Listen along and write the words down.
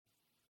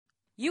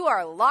You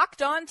are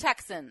Locked On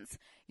Texans,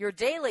 your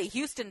daily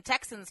Houston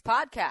Texans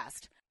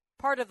podcast,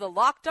 part of the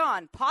Locked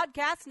On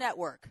Podcast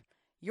Network,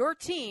 your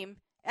team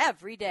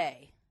every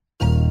day.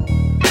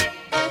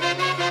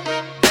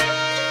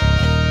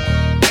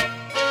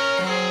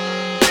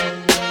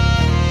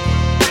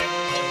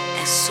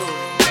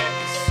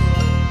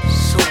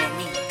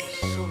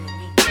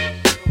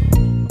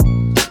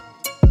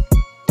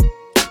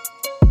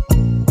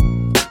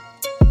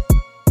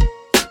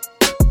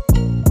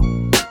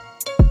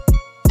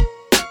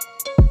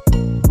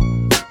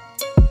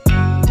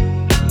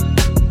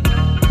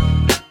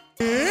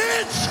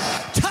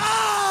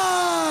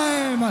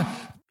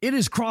 It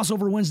is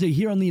Crossover Wednesday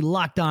here on the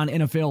Locked On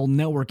NFL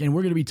Network, and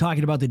we're going to be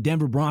talking about the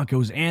Denver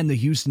Broncos and the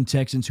Houston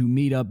Texans who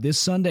meet up this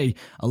Sunday,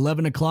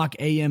 11 o'clock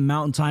a.m.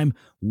 Mountain Time,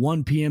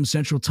 1 p.m.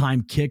 Central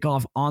Time,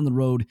 kickoff on the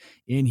road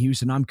in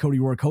Houston. I'm Cody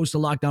Rourke, host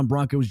of Locked On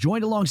Broncos,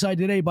 joined alongside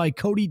today by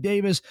Cody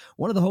Davis,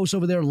 one of the hosts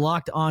over there,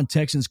 Locked On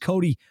Texans.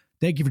 Cody,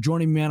 thank you for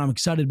joining me, man. I'm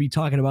excited to be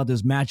talking about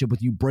this matchup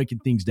with you, breaking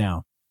things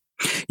down.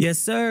 Yes,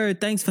 sir.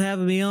 Thanks for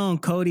having me on,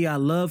 Cody. I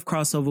love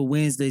Crossover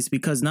Wednesdays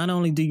because not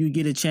only do you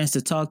get a chance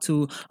to talk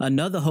to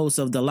another host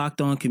of the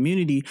Locked On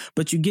community,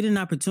 but you get an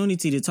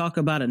opportunity to talk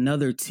about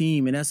another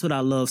team. And that's what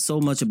I love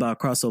so much about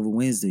Crossover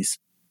Wednesdays.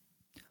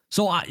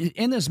 So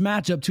in this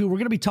matchup, too, we're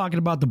going to be talking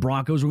about the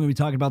Broncos. We're going to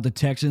be talking about the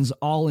Texans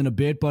all in a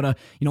bit. But,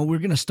 we're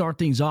going to start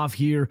things off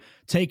here,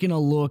 taking a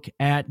look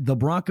at the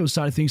Broncos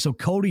side of things. So,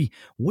 Cody,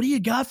 what do you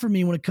got for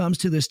me when it comes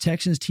to this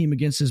Texans team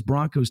against this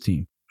Broncos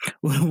team?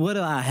 What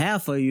do I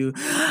have for you?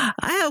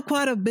 I have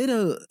quite a bit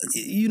of,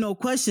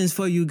 questions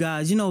for you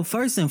guys.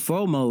 First and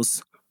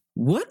foremost,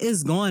 what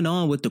is going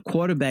on with the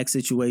quarterback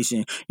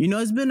situation?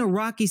 It's been a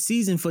rocky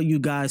season for you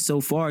guys so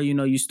far.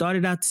 You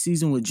started out the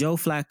season with Joe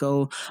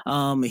Flacco.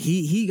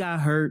 He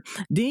got hurt.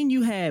 Then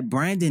you had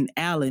Brandon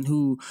Allen,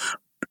 who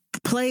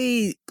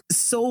played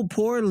so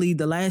poorly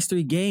the last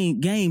three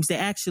games they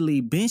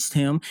actually benched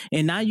him,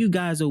 and now you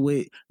guys are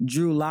with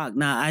Drew Lock.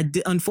 Now,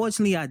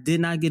 unfortunately I did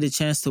not get a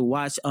chance to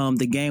watch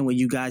the game when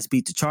you guys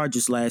beat the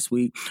Chargers last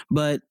week,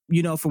 but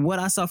from what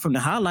I saw from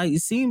the highlight,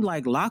 it seemed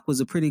like Lock was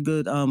a pretty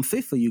good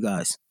fit for you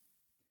guys.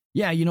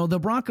 Yeah, the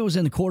Broncos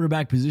in the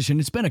quarterback position,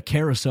 it's been a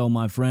carousel,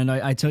 my friend.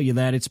 I tell you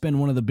that. It's been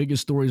one of the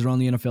biggest stories around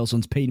the NFL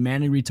since Peyton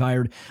Manning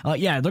retired.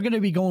 They're going to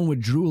be going with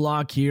Drew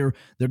Lock here.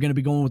 They're going to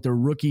be going with their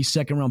rookie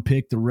second-round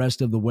pick the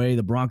rest of the way.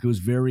 The Broncos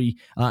very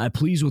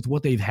pleased with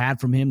what they've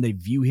had from him. They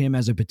view him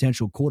as a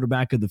potential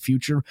quarterback of the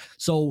future.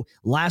 So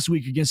last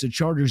week against the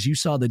Chargers, you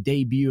saw the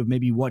debut of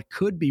maybe what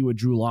could be with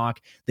Drew Lock.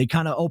 They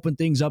kind of opened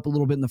things up a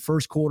little bit in the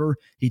first quarter.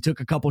 He took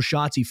a couple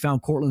shots. He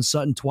found Cortland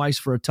Sutton twice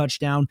for a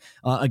touchdown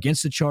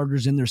against the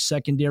Chargers in their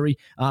secondary,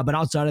 but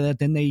outside of that,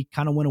 then they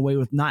kind of went away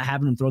with not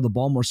having him throw the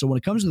ball more. So when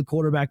it comes to the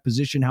quarterback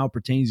position, how it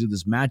pertains to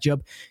this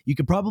matchup, you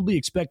could probably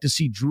expect to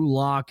see Drew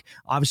Lock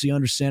obviously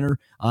under center,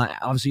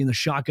 obviously in the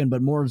shotgun,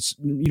 but more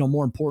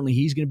importantly,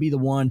 he's going to be the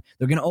one.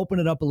 They're going to open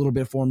it up a little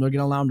bit for him. They're going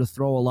to allow him to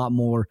throw a lot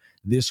more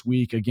this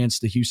week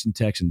against the Houston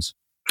Texans.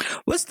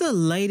 What's the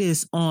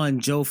latest on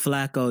Joe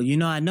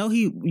Flacco? I know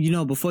he,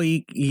 before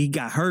he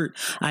got hurt,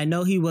 I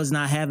know he was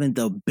not having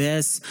the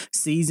best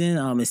season.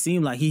 It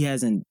seemed like he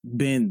hasn't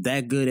been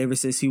that good ever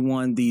since he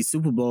won the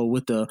Super Bowl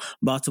with the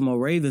Baltimore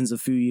Ravens a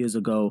few years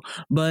ago.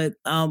 But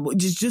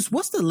just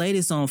what's the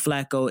latest on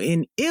Flacco?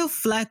 And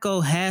if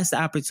Flacco has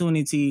the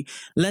opportunity,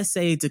 let's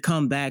say, to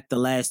come back the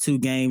last two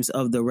games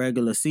of the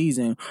regular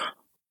season,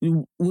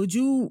 would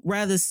you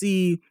rather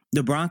see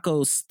the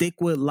Broncos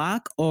stick with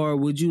Lock, or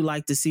would you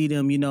like to see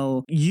them,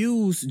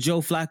 use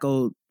Joe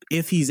Flacco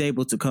if he's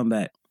able to come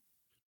back?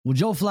 Well,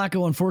 Joe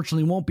Flacco,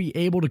 unfortunately, won't be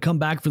able to come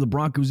back for the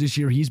Broncos this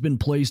year. He's been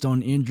placed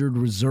on injured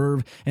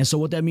reserve. And so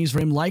what that means for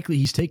him, likely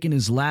he's taken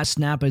his last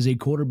snap as a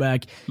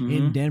quarterback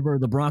in Denver.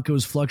 The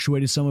Broncos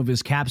fluctuated some of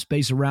his cap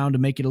space around to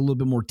make it a little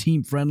bit more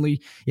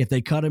team-friendly. If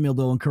they cut him,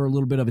 they'll incur a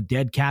little bit of a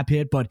dead cap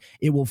hit, but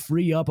it will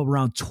free up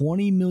around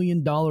 $20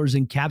 million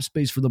in cap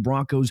space for the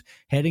Broncos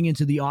heading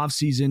into the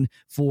offseason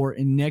for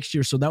next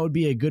year. So that would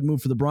be a good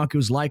move for the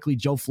Broncos. Likely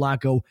Joe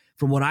Flacco,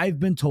 from what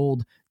I've been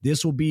told,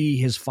 this will be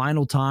his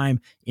final time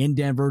in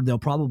Denver. They'll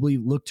probably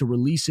look to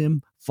release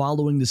him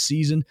following the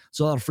season,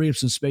 so that'll free up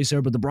some space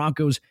there. But the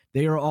Broncos,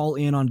 they are all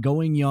in on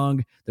going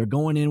young. They're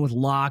going in with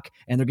Lock,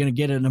 and they're going to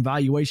get an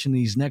evaluation in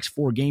these next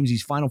 4 games,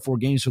 these final 4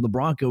 games for the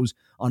Broncos,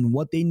 on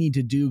what they need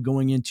to do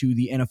going into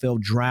the NFL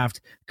draft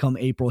come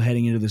April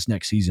heading into this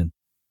next season.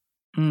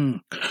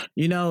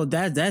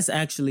 That's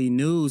actually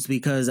news,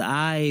 because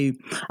I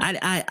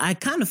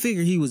kind of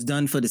figured he was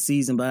done for the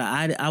season, but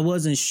I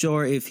wasn't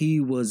sure if he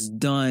was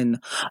done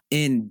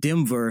in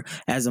Denver,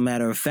 as a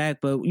matter of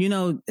fact. But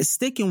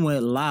sticking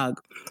with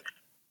Lock,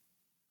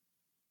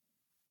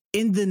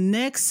 in the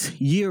next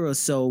year or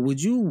so,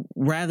 would you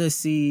rather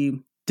see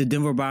the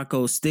Denver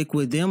Broncos stick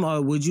with them,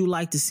 or would you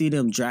like to see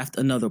them draft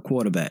another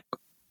quarterback?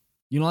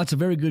 You know, that's a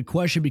very good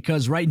question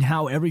because right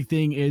now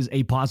everything is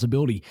a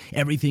possibility.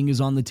 Everything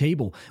is on the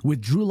table. With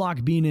Drew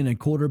Lock being in a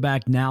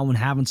quarterback now and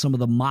having some of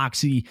the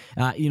moxie,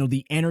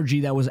 the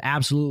energy that was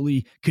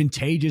absolutely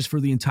contagious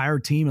for the entire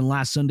team in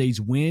last Sunday's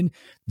win,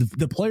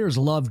 the players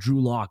love Drew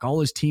Lock.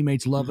 All his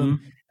teammates love him.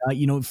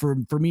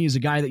 For me as a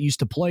guy that used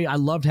to play, I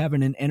loved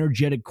having an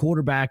energetic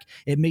quarterback.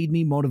 It made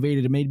me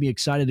motivated. It made me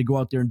excited to go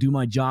out there and do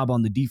my job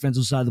on the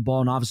defensive side of the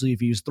ball. And obviously,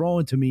 if he was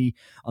throwing to me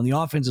on the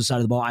offensive side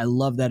of the ball, I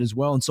love that as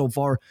well. And so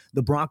far,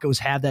 the Broncos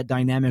have that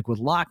dynamic with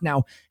Locke.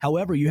 Now,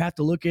 however, you have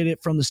to look at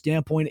it from the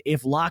standpoint,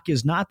 if Locke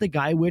is not the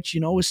guy, which,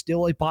 is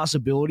still a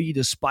possibility,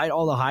 despite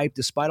all the hype,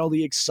 despite all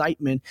the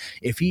excitement,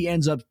 if he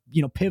ends up,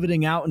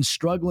 pivoting out and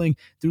struggling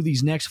through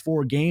these next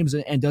 4 games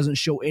and doesn't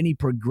show any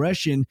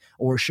progression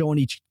or show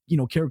any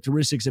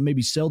characteristics that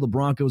maybe sell the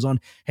Broncos on,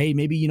 hey,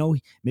 maybe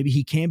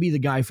he can be the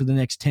guy for the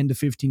next 10 to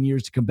 15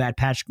 years to combat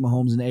Patrick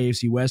Mahomes in the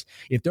AFC West.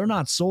 If they're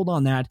not sold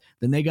on that,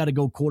 then they got to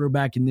go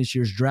quarterback in this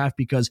year's draft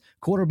because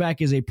quarterback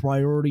is a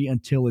priority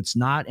until it's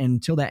not. And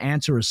until that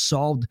answer is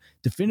solved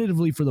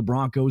definitively for the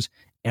Broncos,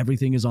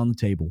 everything is on the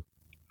table.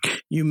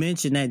 You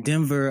mentioned that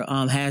Denver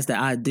has the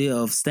idea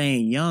of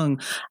staying young.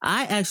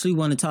 I actually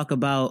want to talk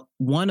about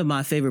one of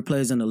my favorite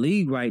players in the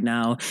league right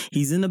now.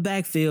 He's in the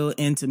backfield,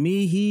 and to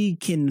me, he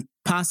can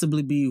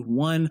possibly be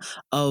one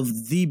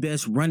of the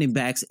best running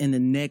backs in the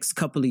next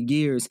couple of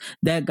years.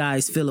 That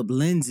guy's Phillip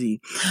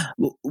Lindsay.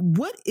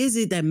 What is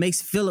it that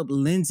makes Phillip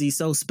Lindsay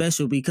so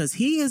special? Because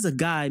he is a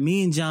guy,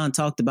 me and John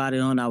talked about it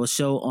on our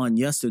show on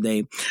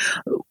yesterday.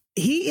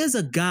 He is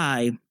a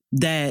guy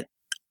that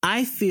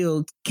I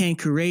feel can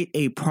create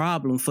a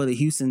problem for the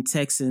Houston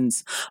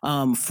Texans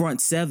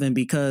front seven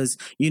because,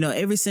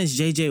 ever since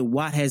J.J.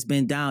 Watt has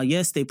been down,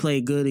 yes, they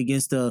played good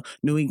against the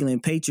New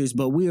England Patriots,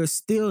 but we are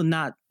still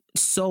not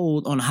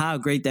sold on how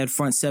great that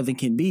front seven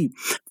can be.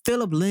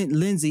 Phillip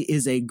Lindsay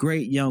is a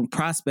great young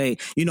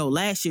prospect.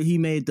 Last year he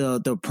made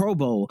the Pro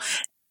Bowl.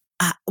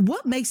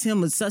 What makes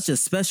him such a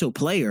special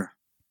player?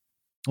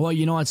 Well,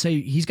 I'd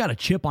say he's got a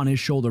chip on his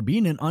shoulder.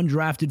 Being an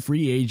undrafted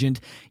free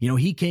agent,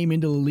 he came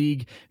into the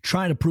league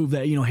trying to prove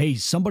that, hey,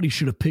 somebody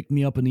should have picked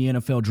me up in the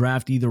NFL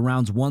draft, either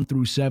rounds 1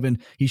 through 7.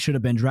 He should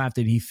have been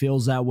drafted. He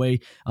feels that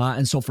way.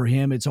 And so for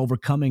him, it's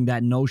overcoming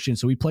that notion.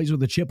 So he plays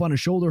with a chip on his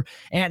shoulder.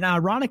 And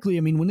ironically,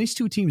 when these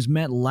two teams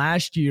met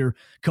last year,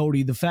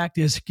 Cody, the fact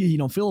is,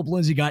 Phillip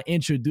Lindsay got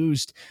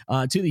introduced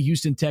to the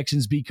Houston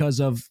Texans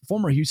because of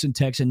former Houston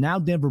Texan, now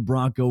Denver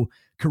Bronco,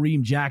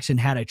 Kareem Jackson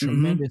had a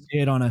tremendous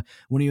hit on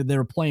when they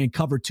were playing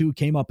cover 2,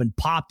 came up and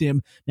popped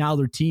him. Now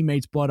they're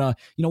teammates. But,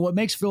 what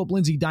makes Phillip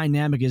Lindsay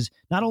dynamic is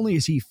not only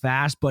is he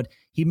fast, but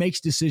he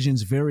makes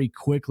decisions very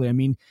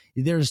quickly.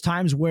 There's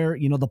times where,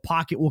 the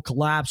pocket will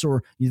collapse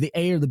or the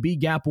A or the B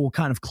gap will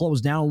kind of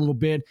close down a little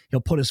bit. He'll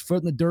put his foot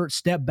in the dirt,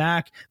 step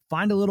back,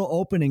 find a little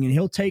opening, and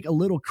he'll take a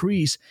little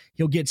crease.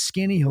 He'll get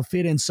skinny. He'll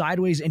fit in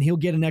sideways, and he'll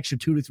get an extra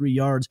 2 to 3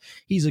 yards.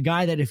 He's a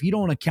guy that if you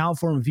don't account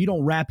for him, if you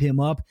don't wrap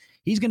him up,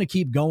 he's going to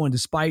keep going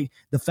despite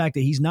the fact that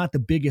he's not the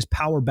biggest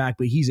power back,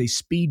 but he's a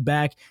speed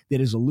back that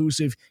is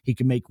elusive. He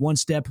can make one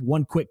step,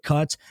 one quick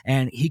cut,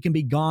 and he can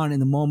be gone in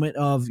the moment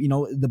of,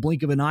 the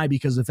blink of an eye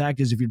because the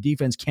fact is if your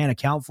defense can't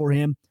account for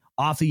him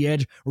off the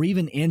edge or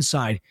even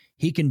inside,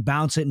 he can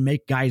bounce it and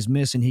make guys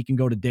miss, and he can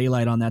go to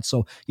daylight on that.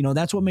 So,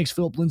 that's what makes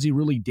Phillip Lindsay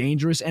really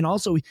dangerous. And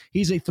also,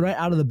 he's a threat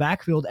out of the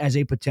backfield as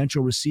a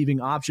potential receiving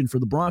option for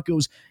the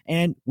Broncos.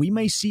 And we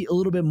may see a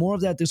little bit more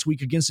of that this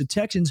week against the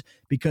Texans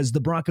because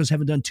the Broncos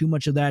haven't done too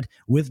much of that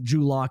with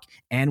Drew Lock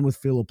and with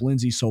Phillip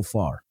Lindsay so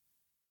far.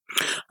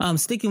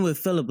 Sticking with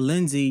Phillip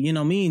Lindsay,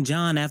 me and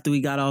John, after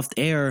we got off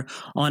the air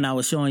on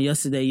our show on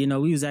yesterday,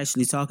 we was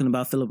actually talking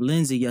about Phillip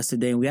Lindsay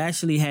yesterday, and we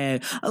actually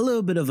had a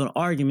little bit of an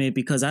argument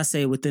because I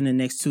say within the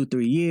next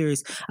 2-3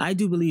 years, I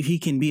do believe he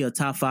can be a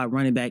top 5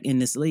 running back in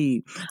this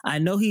league. I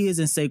know he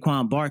isn't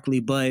Saquon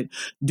Barkley, but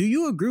do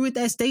you agree with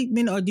that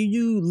statement, or do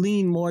you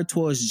lean more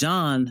towards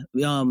John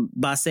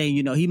by saying,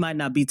 he might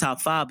not be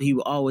top 5, but he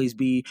will always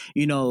be,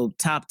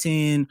 top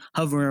 10,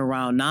 hovering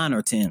around 9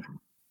 or 10?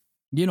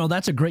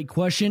 That's a great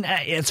question.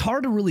 It's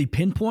hard to really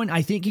pinpoint.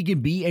 I think he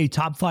can be a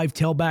top 5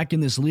 tailback in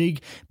this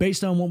league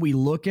based on what we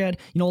look at.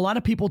 A lot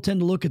of people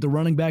tend to look at the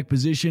running back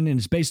position and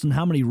it's based on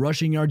how many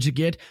rushing yards you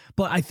get.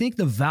 But I think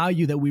the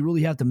value that we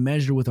really have to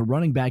measure with a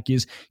running back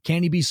is,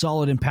 can he be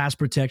solid in pass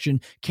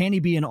protection? Can he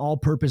be an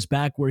all-purpose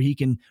back where he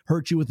can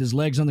hurt you with his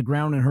legs on the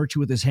ground and hurt you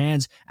with his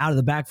hands out of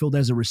the backfield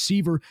as a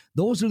receiver?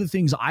 Those are the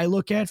things I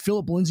look at.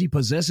 Phillip Lindsay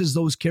possesses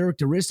those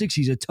characteristics.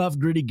 He's a tough,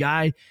 gritty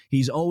guy.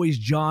 He's always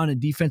John and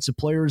defensive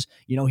players.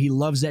 He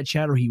loves that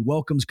chatter. He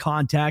welcomes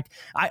contact.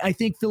 I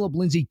think Phillip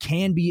Lindsay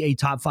can be a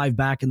top 5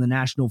 back in the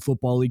National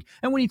Football League.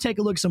 And when you take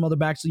a look at some other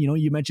backs,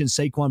 you mentioned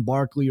Saquon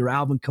Barkley or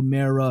Alvin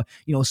Kamara,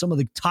 some of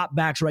the top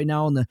backs right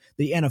now in the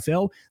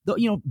NFL.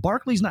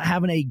 Barkley's not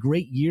having a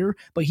great year,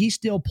 but he's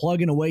still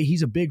plugging away.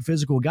 He's a big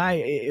physical guy.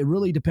 It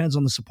really depends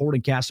on the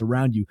supporting cast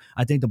around you.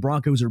 I think the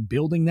Broncos are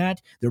building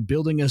that. They're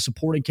building a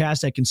supporting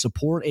cast that can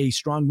support a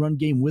strong run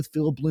game with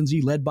Phillip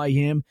Lindsay, led by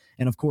him,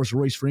 and of course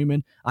Royce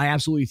Freeman. I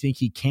absolutely think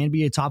he can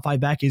be a top 5 5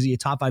 back? Is he a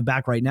top 5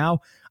 back right now?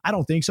 I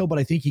don't think so, but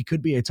I think he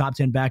could be a top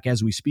 10 back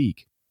as we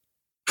speak.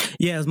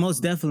 Yeah,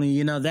 most definitely.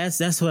 You know,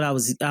 that's what I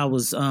was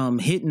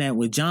hitting at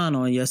with John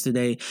on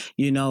yesterday.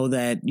 You know,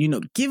 that, you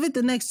know, give it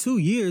the next 2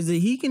 years that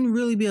he can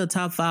really be a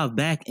top 5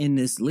 back in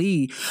this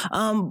league.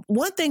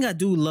 One thing I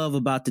do love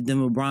about the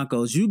Denver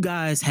Broncos, you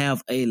guys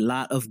have a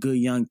lot of good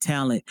young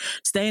talent.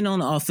 Staying on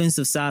the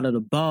offensive side of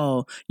the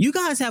ball, you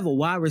guys have a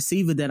wide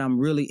receiver that I'm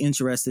really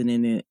interested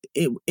in,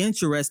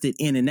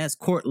 and that's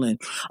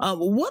Cortland.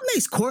 What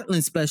makes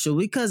Cortland special?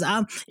 Because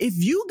if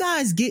you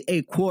guys get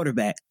a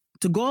quarterback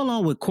to go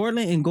along with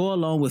Cortland and go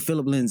along with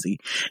Philip Lindsay,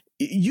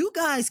 you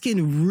guys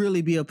can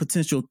really be a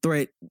potential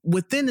threat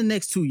within the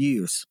next 2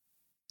 years.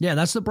 Yeah,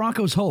 that's the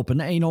Broncos' hope.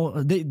 And, you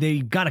know,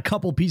 they got a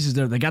couple pieces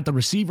there. They got the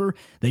receiver.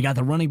 They got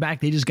the running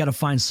back. They just got to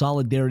find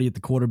solidarity at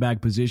the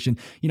quarterback position.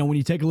 You know, when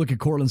you take a look at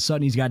Cortland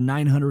Sutton, he's got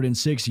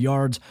 906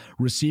 yards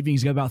receiving.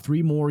 He's got about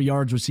 3 more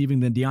yards receiving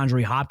than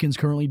DeAndre Hopkins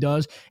currently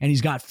does. And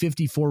he's got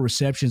 54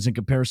 receptions in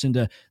comparison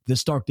to the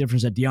stark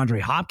difference that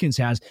DeAndre Hopkins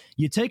has.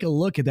 You take a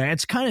look at that.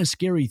 It's kind of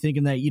scary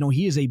thinking that, you know,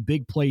 he is a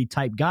big play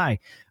type guy.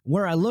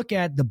 Where I look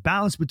at the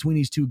balance between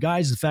these two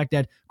guys, the fact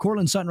that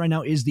Cortland Sutton right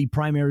now is the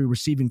primary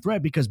receiving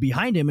threat, because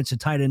behind him, it's a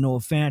tight end Noah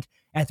Fant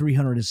at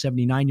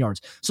 379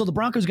 yards. So the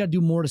Broncos got to do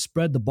more to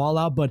spread the ball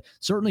out, but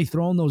certainly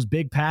throwing those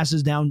big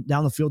passes down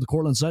the field to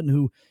Cortland Sutton,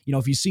 who, you know,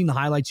 if you've seen the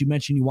highlights, you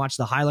mentioned you watched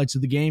the highlights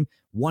of the game,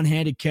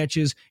 one-handed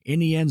catches in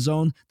the end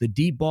zone, the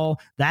deep ball,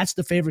 that's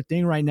the favorite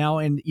thing right now.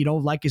 And, you know,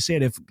 like I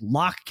said, if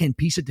Locke can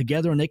piece it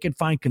together and they can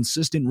find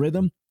consistent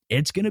rhythm,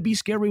 it's going to be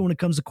scary when it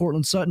comes to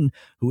Cortland Sutton,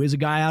 who is a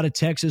guy out of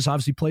Texas,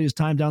 obviously played his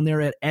time down there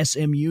at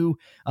SMU.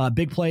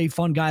 Big play,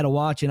 fun guy to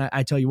watch. And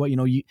I tell you what, you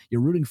know, you're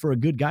rooting for a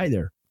good guy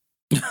there.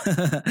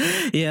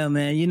 Yeah,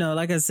 man. You know,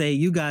 like I say,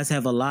 you guys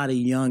have a lot of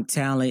young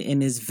talent,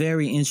 and it's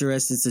very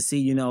interesting to see,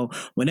 you know,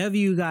 whenever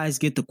you guys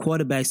get the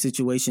quarterback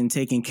situation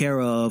taken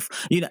care of,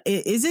 you know,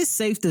 is it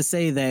safe to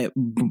say that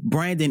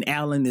Brandon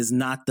Allen is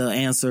not the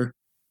answer?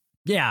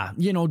 Yeah,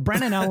 you know,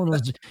 Brandon Allen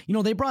was, you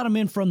know, they brought him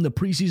in from the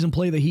preseason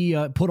play that he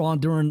put on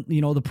during, you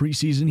know, the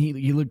preseason.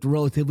 He looked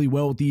relatively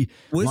well with the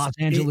Los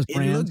Angeles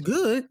Rams. It looked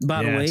good,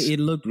 by the way. It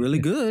looked really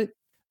good.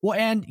 Well,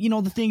 and, you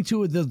know, the thing,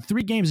 too, the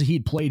 3 games that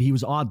he'd played, he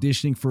was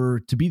auditioning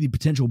to be the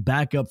potential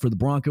backup for the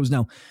Broncos.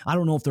 Now, I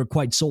don't know if they're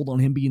quite sold on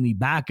him being the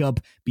backup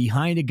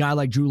behind a guy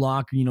like Drew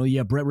Lock. You know, you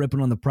have Brett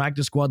Rippon on the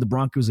practice squad. The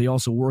Broncos, they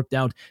also worked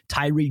out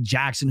Tyree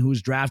Jackson, who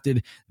was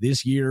drafted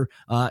this year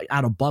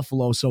out of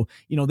Buffalo. So,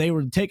 you know, they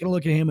were taking a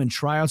look at him in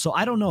tryout. So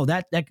I don't know.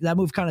 That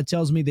move kind of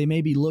tells me they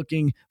may be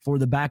looking for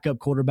the backup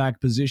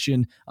quarterback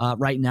position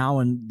right now,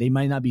 and they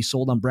might not be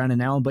sold on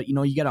Brandon Allen. But, you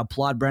know, you got to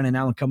applaud Brandon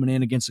Allen coming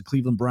in against the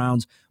Cleveland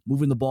Browns,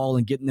 moving the ball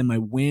and getting them a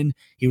win.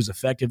 He was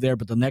effective there.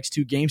 But the next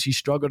 2 games, he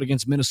struggled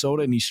against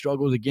Minnesota and he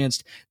struggled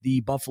against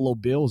the Buffalo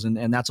Bills.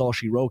 And that's all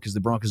she wrote, because the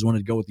Broncos wanted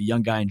to go with the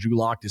young guy and Drew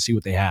Lock to see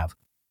what they have.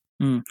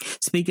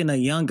 Speaking of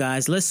young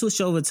guys, let's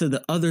switch over to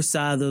the other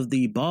side of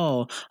the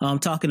ball.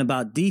 Talking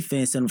about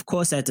defense. And of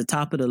course, at the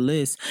top of the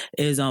list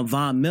is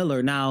Von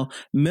Miller. Now,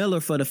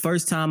 Miller, for the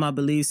first time, I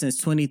believe, since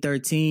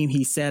 2013,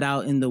 he sat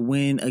out in the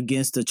win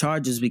against the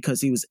Chargers because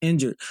he was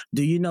injured.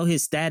 Do you know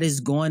his status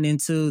going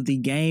into the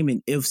game?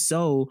 And if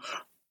so,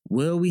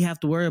 will we have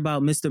to worry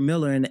about Mr.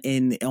 Miller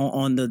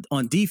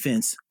on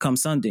defense come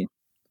Sunday?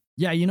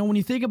 Yeah, you know, when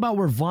you think about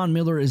where Von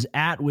Miller is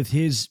at with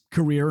his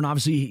career, and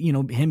obviously, you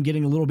know, him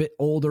getting a little bit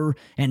older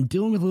and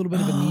dealing with a little bit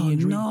of a knee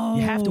injury,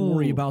 you have to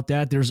worry about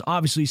that. There's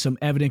obviously some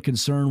evident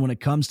concern when it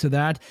comes to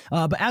that.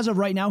 But as of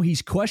right now,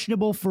 he's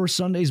questionable for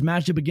Sunday's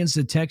matchup against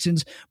the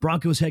Texans.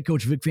 Broncos head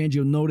coach Vic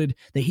Fangio noted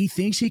that he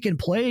thinks he can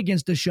play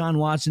against Deshaun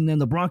Watson,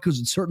 and the Broncos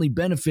would certainly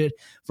benefit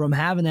from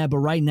having that. But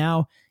right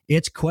now,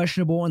 it's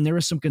questionable, and there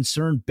is some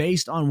concern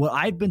based on what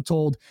I've been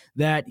told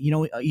that, you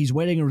know, he's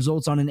waiting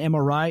results on an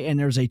MRI, and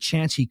there's a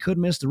chance he could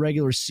miss the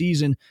regular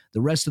season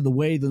the rest of the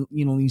way,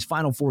 these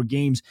final 4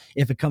 games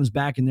if it comes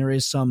back, and there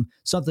is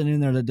something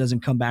in there that doesn't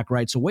come back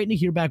right. So waiting to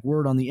hear back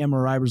word on the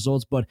MRI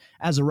results, but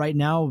as of right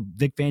now,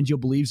 Vic Fangio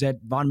believes that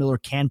Von Miller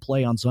can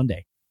play on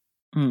Sunday.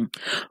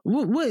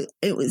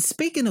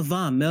 Speaking of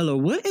Von Miller,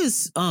 what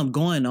is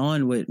going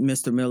on with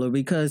Mr. Miller?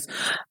 Because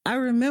I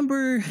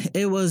remember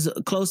it was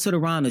close to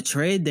around the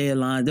trade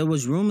deadline. There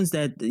was rumors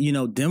that, you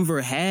know, Denver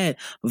had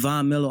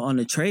Von Miller on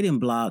the trading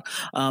block.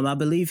 I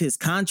believe his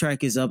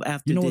contract is up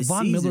after this season.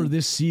 Von Miller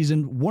this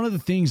season, one of the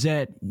things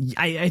that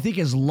I think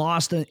is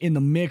lost in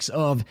the mix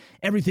of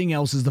everything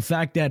else is the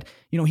fact that,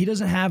 you know, he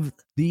doesn't have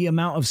the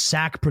amount of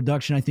sack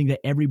production I think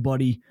that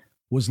everybody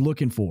was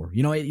looking for.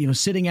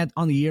 Sitting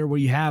on the year where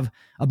you have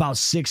about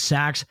 6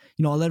 sacks,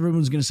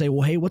 everyone's going to say,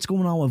 well, hey, what's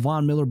going on with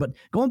Von Miller? But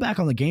going back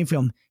on the game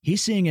film,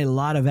 he's seeing a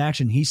lot of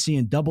action. He's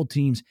seeing double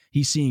teams.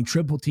 He's seeing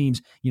triple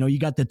teams. You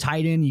got the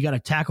tight end, you got a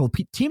tackle.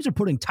 Teams are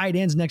putting tight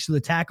ends next to the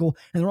tackle,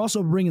 and they're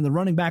also bringing the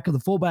running back or the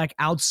fullback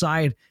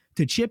outside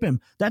to chip him,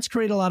 that's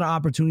created a lot of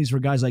opportunities for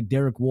guys like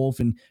Derek Wolfe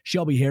and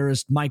Shelby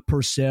Harris, Mike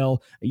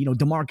Purcell,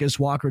 DeMarcus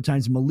Walker at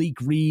times,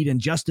 Malik Reed, and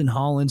Justin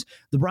Hollins.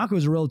 The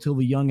Broncos are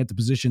relatively young at the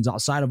positions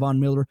outside of Von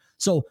Miller.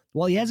 So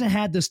while he hasn't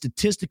had the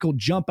statistical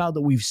jump out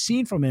that we've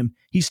seen from him,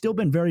 he's still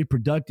been very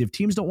productive.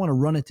 Teams don't want to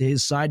run it to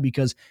his side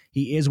because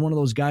he is one of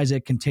those guys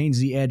that contains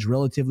the edge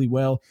relatively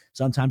well.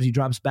 Sometimes he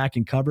drops back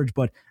in coverage,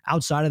 but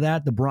outside of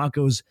that, the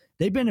Broncos,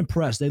 they've been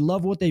impressed. They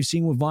love what they've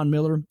seen with Von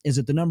Miller. Is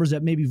it the numbers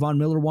that maybe Von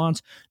Miller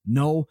wants?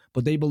 No,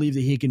 but they believe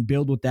that he can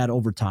build with that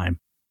over time.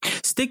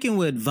 Sticking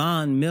with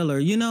Von Miller,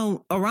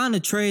 around the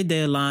trade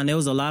deadline, there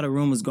was a lot of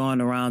rumors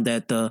going around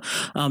that the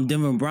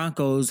Denver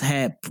Broncos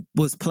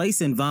was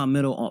placing Von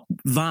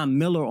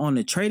Miller on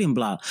the trading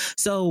block.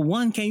 So,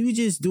 one, can you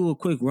just do a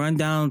quick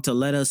rundown to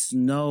let us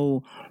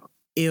know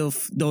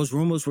if those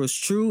rumors was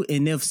true,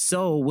 and if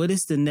so, what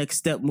is the next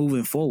step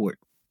moving forward?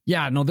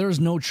 Yeah, no, there's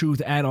no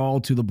truth at all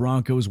to the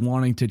Broncos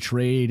wanting to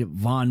trade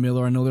Von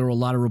Miller. I know there were a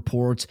lot of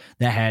reports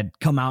that had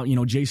come out.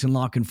 Jason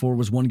La Canfora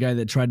was one guy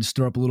that tried to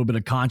stir up a little bit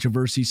of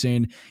controversy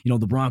saying, the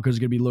Broncos are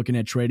going to be looking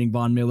at trading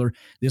Von Miller.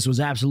 This was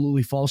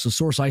absolutely false. A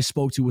source I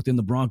spoke to within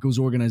the Broncos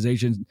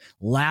organization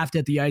laughed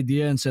at the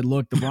idea and said,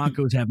 look, the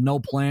Broncos have no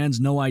plans,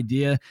 no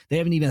idea. They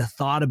haven't even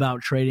thought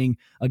about trading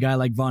a guy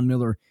like Von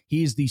Miller.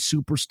 He is the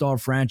superstar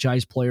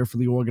franchise player for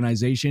the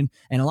organization.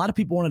 And a lot of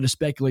people wanted to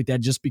speculate that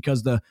just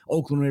because the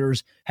Oakland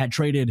Raiders had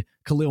traded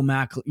Khalil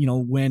Mack,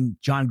 when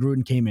John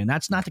Gruden came in.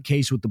 That's not the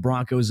case with the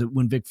Broncos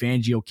when Vic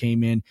Fangio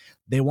came in.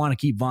 They want to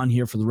keep Von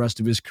here for the rest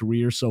of his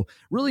career. So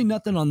really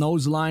nothing on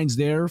those lines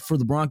there for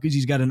the Broncos.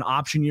 He's got an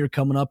option year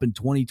coming up in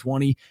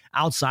 2020.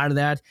 Outside of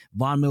that,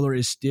 Von Miller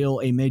is still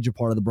a major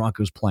part of the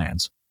Broncos'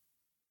 plans.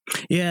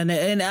 Yeah,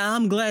 and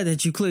I'm glad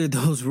that you cleared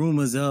those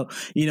rumors up,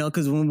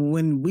 because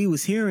when we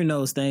was hearing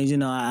those things,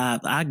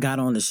 I got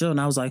on the show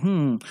and I was like,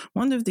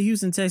 wonder if the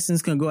Houston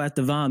Texans can go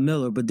after Von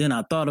Miller. But then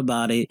I thought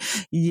about it.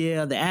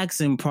 Yeah, the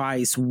asking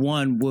price,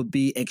 one, would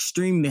be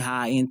extremely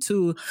high. And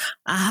two,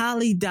 I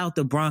highly doubt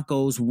the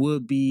Broncos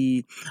would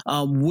be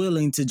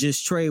willing to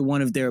just trade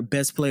one of their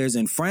best players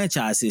in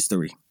franchise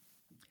history.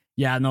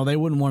 Yeah, no, they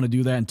wouldn't want to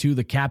do that. And two,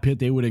 the cap hit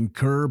they would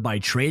incur by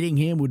trading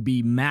him would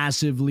be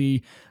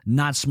massively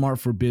not smart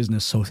for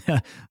business. So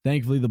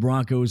thankfully, the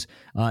Broncos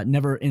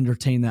never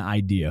entertained that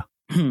idea.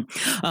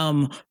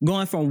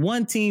 Going from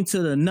one team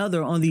to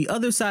another, on the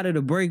other side of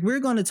the break,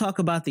 we're going to talk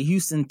about the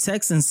Houston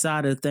Texans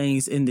side of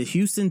things in the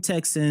Houston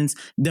Texans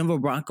Denver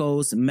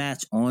Broncos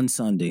match on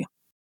Sunday.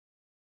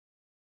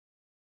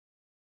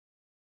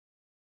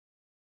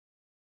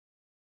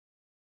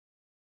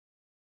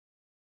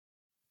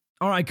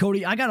 All right,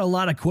 Cody, I got a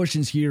lot of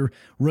questions here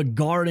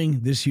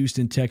regarding this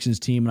Houston Texans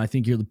team, and I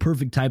think you're the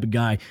perfect type of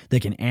guy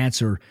that can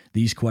answer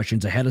these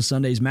questions ahead of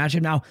Sunday's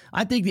matchup. Now,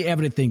 I think the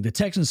evident thing, the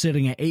Texans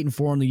sitting at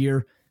 8-4 on the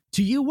year,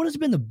 to you, what has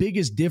been the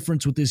biggest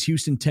difference with this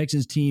Houston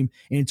Texans team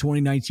in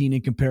 2019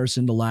 in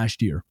comparison to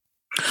last year?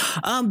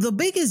 The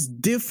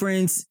biggest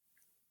difference,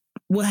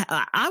 what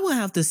I would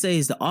have to say,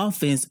 is the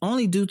offense,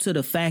 only due to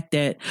the fact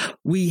that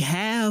we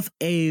have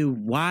a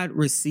wide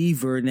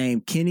receiver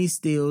named Kenny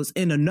Stills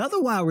and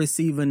another wide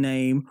receiver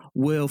named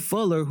Will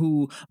Fuller,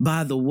 who,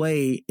 by the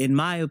way, in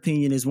my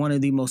opinion, is one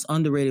of the most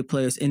underrated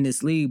players in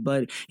this league,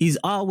 but he's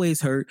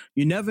always hurt.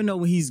 You never know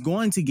when he's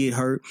going to get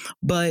hurt.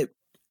 But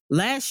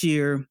last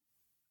year,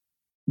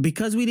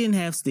 because we didn't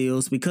have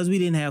Stills, because we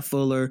didn't have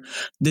Fuller,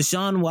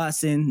 Deshaun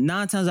Watson,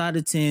 9 times out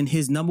of 10,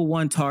 his number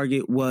one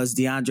target was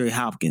DeAndre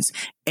Hopkins.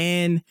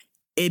 And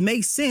it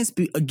makes sense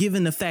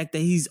given the fact that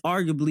he's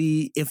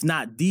arguably, if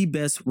not the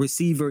best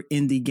receiver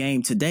in the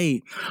game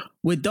today.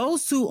 With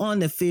those two on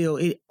the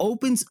field, it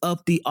opens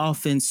up the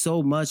offense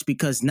so much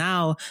because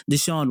now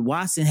Deshaun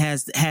Watson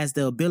has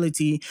the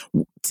ability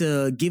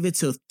to give it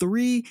to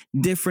 3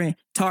 different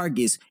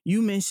targets.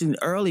 You mentioned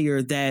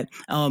earlier that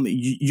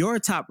your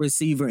top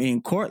receiver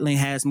in Cortland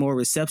has more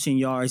reception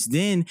yards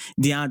than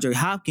DeAndre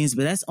Hopkins,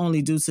 but that's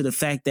only due to the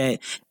fact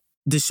that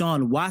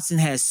Deshaun Watson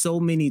has so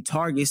many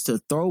targets to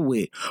throw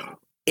with.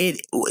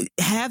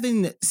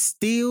 Having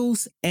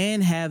Stills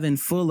and having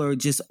Fuller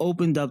just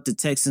opened up the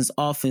Texans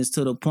offense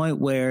to the point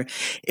where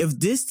if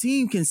this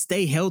team can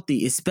stay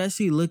healthy,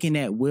 especially looking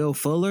at Will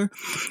Fuller,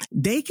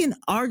 they can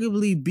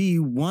arguably be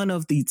one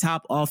of the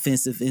top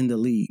offensive in the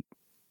league.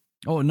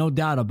 Oh, no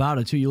doubt about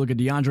it, too. You look at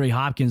DeAndre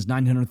Hopkins,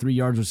 903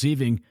 yards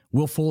receiving.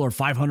 Will Fuller,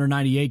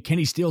 598.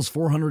 Kenny Stills,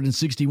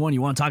 461.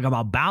 You want to talk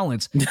about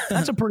balance?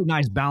 That's a pretty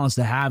nice balance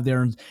to have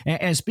there.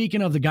 And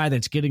speaking of the guy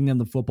that's getting them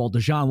the football,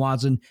 Deshaun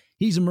Watson,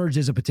 he's emerged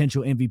as a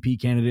potential MVP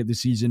candidate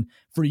this season.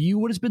 For you,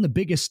 what has been the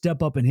biggest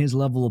step up in his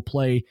level of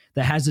play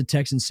that has the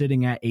Texans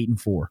sitting at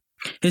 8-4?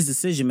 His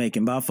decision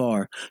making by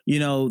far.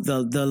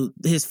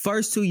 His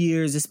first 2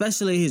 years,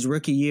 especially his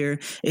rookie year,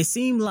 it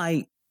seemed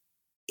like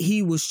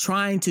he was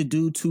trying to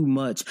do too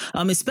much.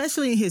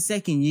 Especially in his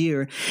second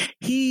year,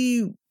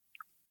 he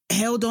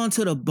held on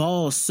to the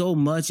ball so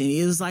much, and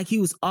it was like he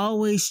was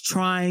always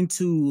trying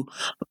to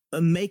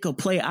make a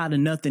play out of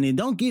nothing. And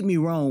don't get me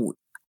wrong,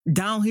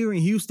 down here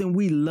in Houston,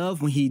 we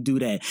love when he do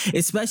that,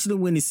 especially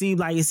when it seems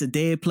like it's a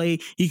dead play.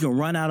 He can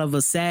run out of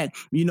a sack,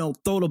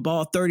 throw the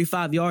ball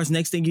 35 yards.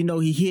 Next thing you know,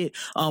 he hit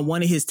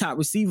one of his top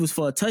receivers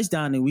for a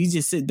touchdown, and we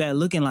just sit back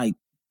looking like,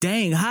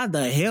 dang, how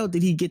the hell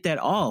did he get that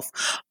off?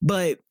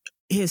 But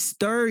his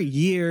third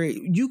year,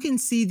 you can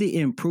see the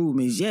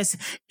improvements. Yes,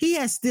 he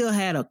has still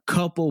had a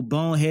couple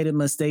boneheaded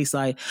mistakes.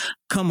 Like,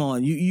 come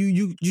on,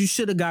 you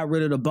should have got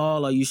rid of the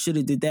ball, or you should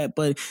have did that.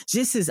 But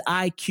just his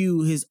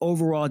IQ, his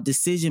overall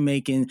decision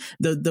making,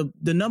 the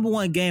number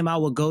one game I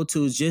would go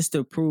to just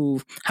to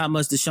prove how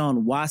much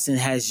Deshaun Watson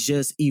has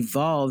just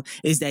evolved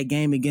is that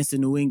game against the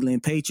New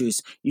England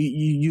Patriots.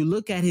 You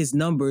look at his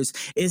numbers,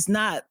 it's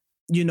not,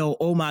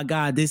 oh my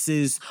God, this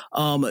is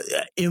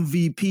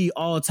MVP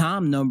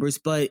all-time numbers,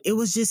 but it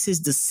was just his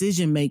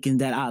decision-making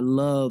that I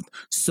loved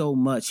so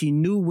much. He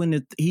knew when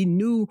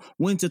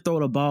to throw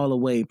the ball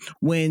away.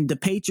 When the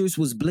Patriots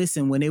was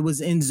blitzing, when it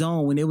was in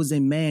zone, when it was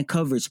in man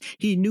coverage,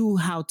 he knew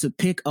how to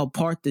pick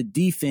apart the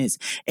defense.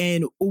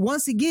 And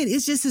once again,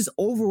 it's just his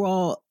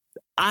overall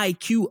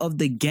IQ of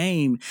the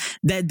game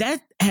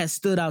that has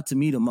stood out to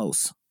me the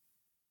most.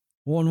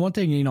 Well, and one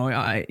thing,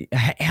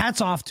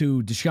 hats off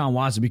to Deshaun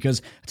Watson,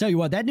 because I tell you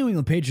what, that New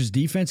England Patriots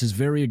defense is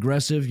very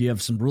aggressive. You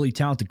have some really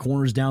talented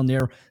corners down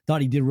there. Thought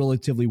he did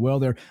relatively well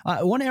there.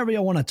 One area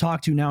I want to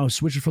talk to now,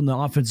 switching from the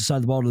offensive side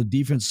of the ball to the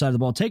defensive side of the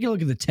ball. Take a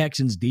look at the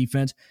Texans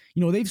defense.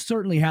 They've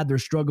certainly had their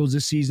struggles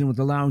this season with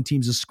allowing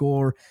teams to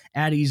score.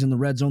 Addies in the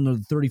red zone, they're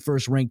the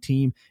 31st ranked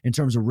team in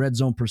terms of red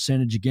zone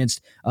percentage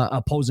against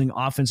opposing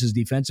offenses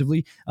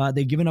defensively.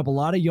 They've given up a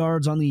lot of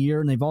yards on the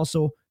year, and they've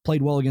also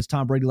played well against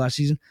Tom Brady last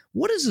season.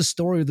 What is the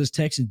story of this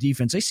Texan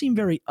defense? They seem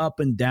very up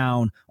and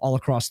down all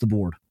across the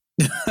board.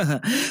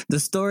 The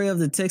story of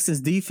the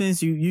Texans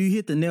defense, you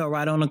hit the nail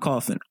right on the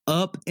coffin.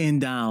 Up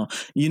and down.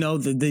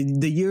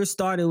 The year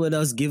started with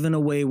us giving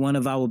away one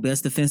of our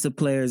best defensive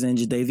players in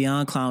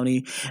Jadeveon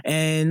Clowney.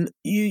 And,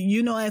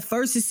 at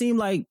first it seemed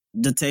like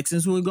the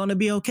Texans were going to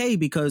be okay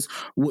because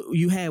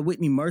you had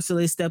Whitney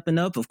Merciless stepping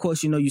up. Of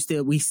course,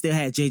 we still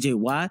had J.J.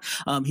 Watt.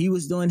 He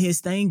was doing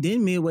his thing.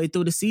 Then midway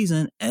through the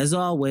season, as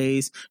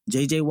always,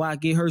 J.J.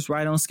 Watt get hurt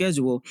right on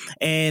schedule.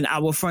 And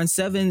our front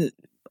seven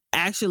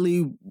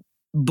actually,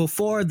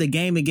 before the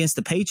game against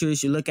the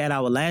Patriots, you look at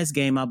our last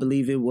game, I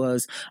believe it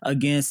was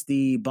against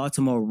the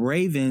Baltimore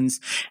Ravens.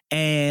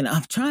 And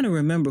I'm trying to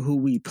remember who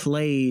we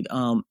played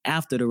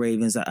after the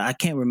Ravens. I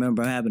can't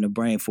remember having a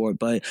brain for it,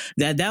 but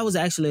that was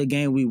actually a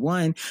game we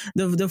won.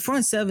 The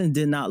front seven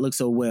did not look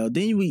so well.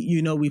 Then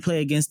we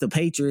play against the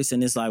Patriots,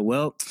 and it's like,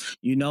 well,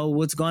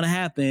 what's going to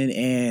happen.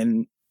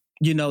 And,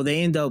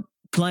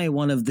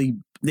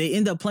 they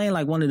end up playing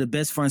like one of the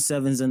best front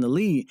sevens in the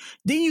league.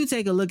 Then you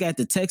take a look at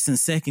the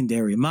Texans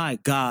secondary. My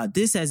God,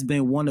 this has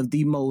been one of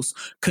the most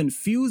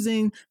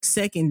confusing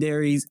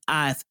secondaries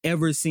I've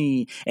ever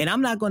seen. And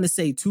I'm not going to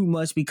say too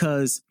much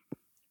because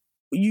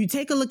you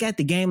take a look at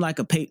the game like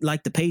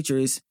the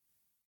Patriots,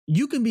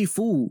 you can be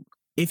fooled.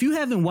 If you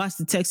haven't watched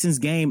the Texans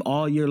game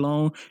all year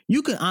long,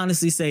 you can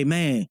honestly say,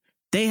 man,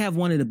 they have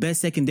one of the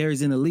best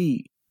secondaries in the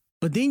league.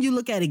 But then you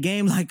look at a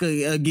game like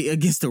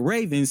against the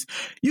Ravens,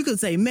 you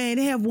could say, man,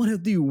 they have one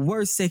of the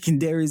worst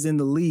secondaries in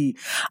the league.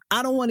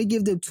 I don't want to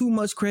give them too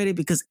much credit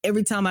because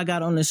every time I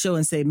got on the show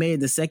and say, man,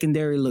 the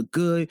secondary looked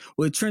good,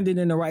 we're trending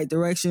in the right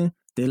direction,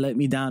 they let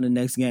me down the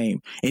next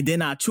game. And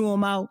then I chew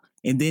them out,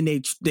 and then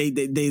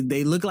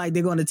they look like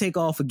they're going to take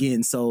off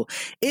again. So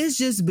it's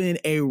just been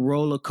a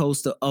roller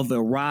coaster of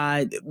a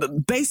ride,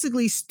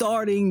 basically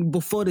starting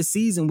before the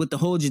season with the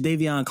whole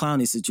Jadeveon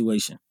Clowney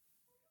situation.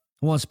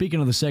 Well, speaking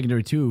of the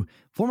secondary, too,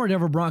 former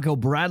Denver Bronco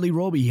Bradley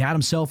Roby had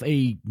himself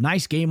a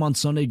nice game on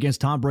Sunday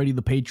against Tom Brady,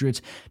 the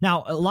Patriots.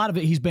 Now, a lot of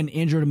it, he's been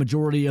injured a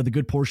majority of the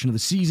good portion of the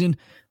season.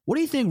 What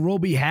do you think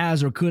Roby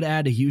has or could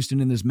add to Houston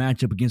in this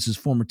matchup against his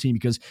former team?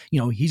 Because,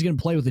 he's going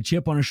to play with a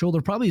chip on his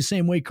shoulder, probably the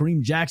same way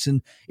Kareem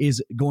Jackson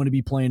is going to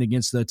be playing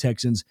against the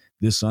Texans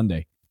this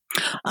Sunday.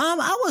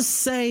 I would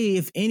say,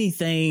 if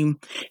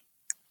anything,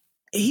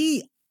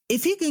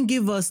 if he can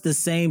give us the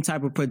same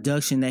type of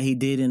production that he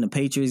did in the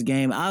Patriots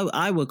game,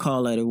 I would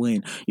call that a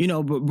win.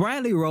 But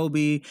Bradley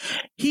Roby,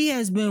 he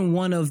has been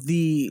one of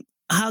the,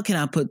 how can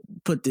I put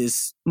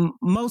this,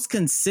 most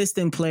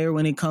consistent player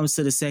when it comes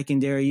to the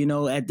secondary.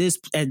 At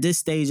this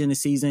stage in the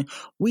season,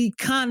 we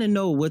kind of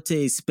know what to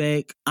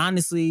expect.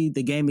 Honestly,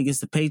 the game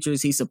against the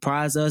Patriots, he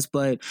surprised us.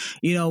 But,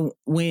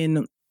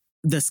 when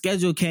the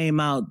schedule came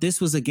out,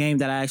 this was a game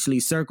that I actually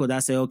circled. I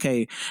said,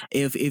 okay,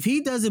 if he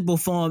doesn't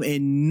perform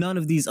in none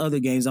of these other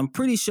games, I'm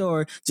pretty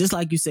sure, just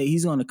like you say,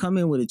 he's going to come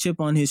in with a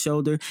chip on his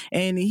shoulder,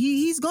 and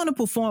he's going to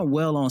perform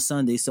well on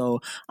Sunday. So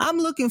I'm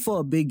looking for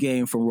a big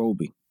game from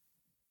Roby.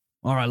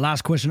 All right,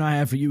 last question I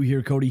have for you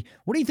here, Cody.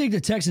 What do you think the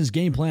Texans'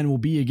 game plan will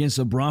be against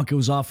the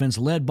Broncos offense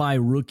led by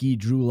rookie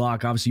Drew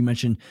Lock? Obviously, you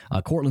mentioned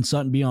Cortland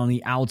Sutton being on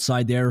the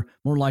outside there.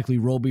 More likely,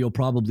 Roby will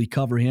probably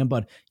cover him.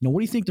 But, what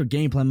do you think their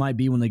game plan might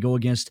be when they go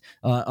against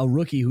a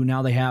rookie who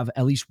now they have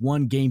at least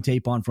one game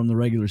tape on from the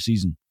regular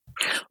season?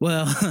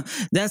 Well,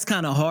 that's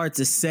kind of hard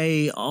to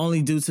say,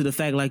 only due to the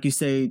fact, like you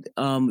say,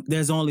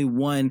 there's only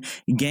one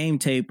game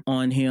tape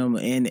on him.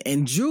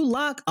 And Drew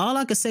Lock, all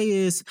I can say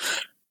is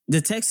the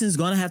Texans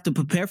going to have to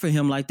prepare for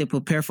him like they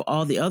prepare for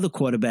all the other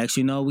quarterbacks.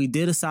 You know, we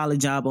did a solid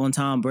job on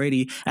Tom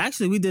Brady.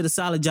 Actually, we did a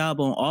solid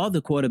job on all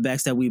the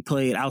quarterbacks that we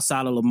played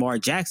outside of Lamar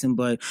Jackson.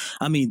 But,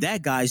 I mean,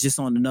 that guy's just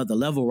on another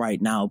level right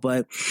now.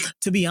 But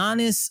to be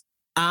honest,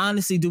 I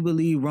honestly do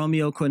believe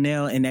Romeo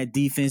Crennel and that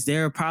defense,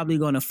 they're probably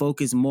going to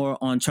focus more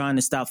on trying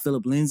to stop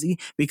Philip Lindsay,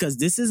 because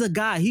this is a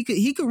guy, he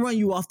could run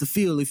you off the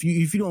field if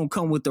you don't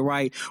come with the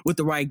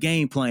right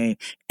game plan.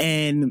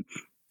 And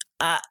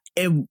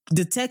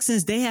the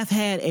Texans, they have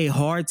had a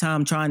hard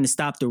time trying to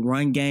stop the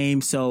run game.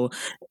 So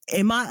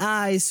in my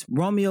eyes,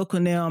 Romeo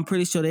Crennel, I'm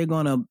pretty sure they're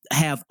going to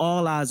have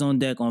all eyes on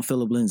deck on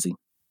Philip Lindsay.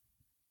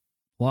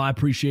 Well, I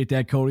appreciate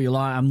that, Cody, a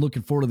lot. I'm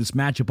looking forward to this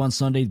matchup on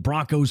Sunday.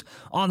 Broncos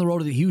on the road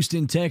to the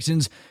Houston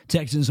Texans.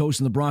 Texans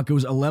hosting the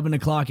Broncos, 11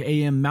 o'clock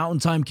a.m.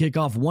 Mountain Time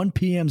kickoff, 1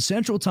 p.m.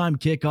 Central Time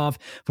kickoff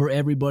for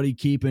everybody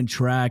keeping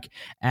track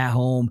at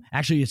home.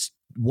 Actually, it's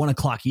 1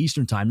 o'clock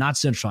Eastern Time, not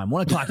Central Time.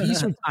 1 o'clock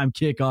Eastern Time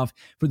kickoff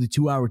for the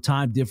 2-hour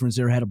time difference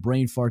there. Had a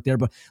brain fart there.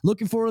 But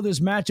looking forward to this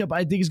matchup.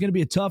 I think it's going to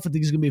be I think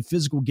it's going to be a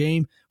physical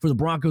game for the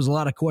Broncos. A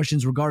lot of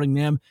questions regarding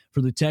them.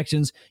 For the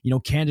Texans, you know,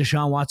 can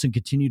Deshaun Watson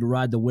continue to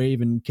ride the wave?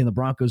 And can the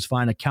Broncos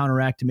find a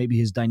counteract to maybe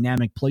his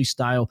dynamic play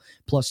style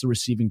plus the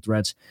receiving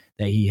threats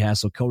that he has?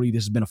 So, Cody,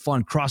 this has been a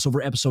fun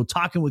crossover episode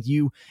talking with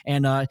you.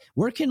 And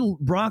where can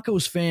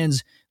Broncos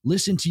fans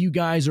listen to you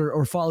guys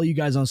or follow you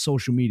guys on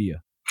social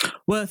media?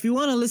 Well, if you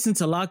want to listen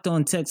to Locked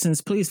On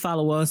Texans, please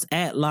follow us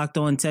at Locked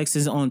On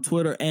Texans on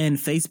Twitter and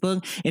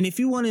Facebook. And if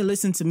you want to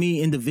listen to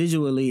me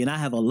individually, and I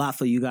have a lot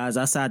for you guys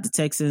outside the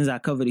Texans, I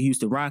cover the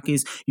Houston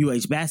Rockets,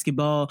 UH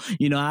basketball.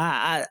 You know,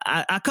 I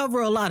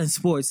cover a lot of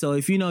sports. So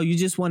if you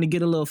just want to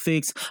get a little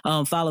fix,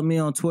 follow me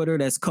on Twitter.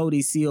 That's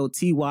Cody,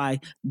 COTY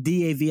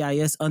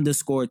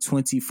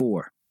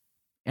DAVIS_24.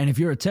 And if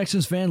you're a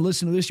Texans fan,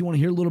 listen to this, you want to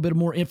hear a little bit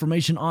more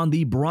information on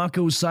the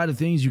Broncos side of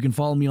things, you can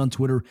follow me on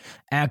Twitter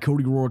at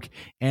Cody Rourke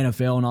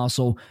NFL, and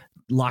also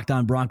Locked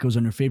On Broncos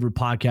on your favorite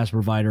podcast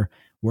provider,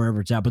 wherever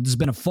it's at. But this has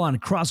been a fun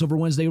crossover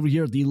Wednesday over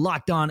here at the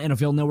Locked On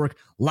NFL Network,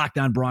 Locked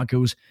On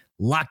Broncos,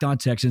 Locked On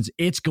Texans.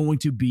 It's going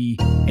to be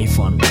a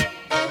fun one.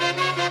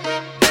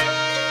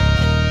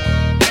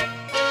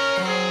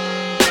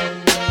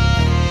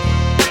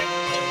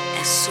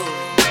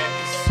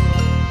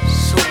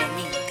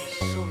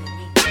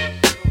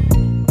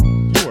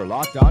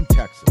 Locked On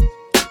Texans,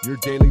 your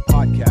daily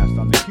podcast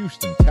on the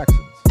Houston Texans,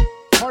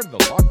 part of the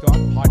Locked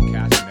On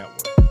Podcast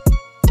Network.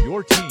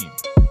 Your team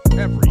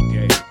every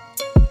day.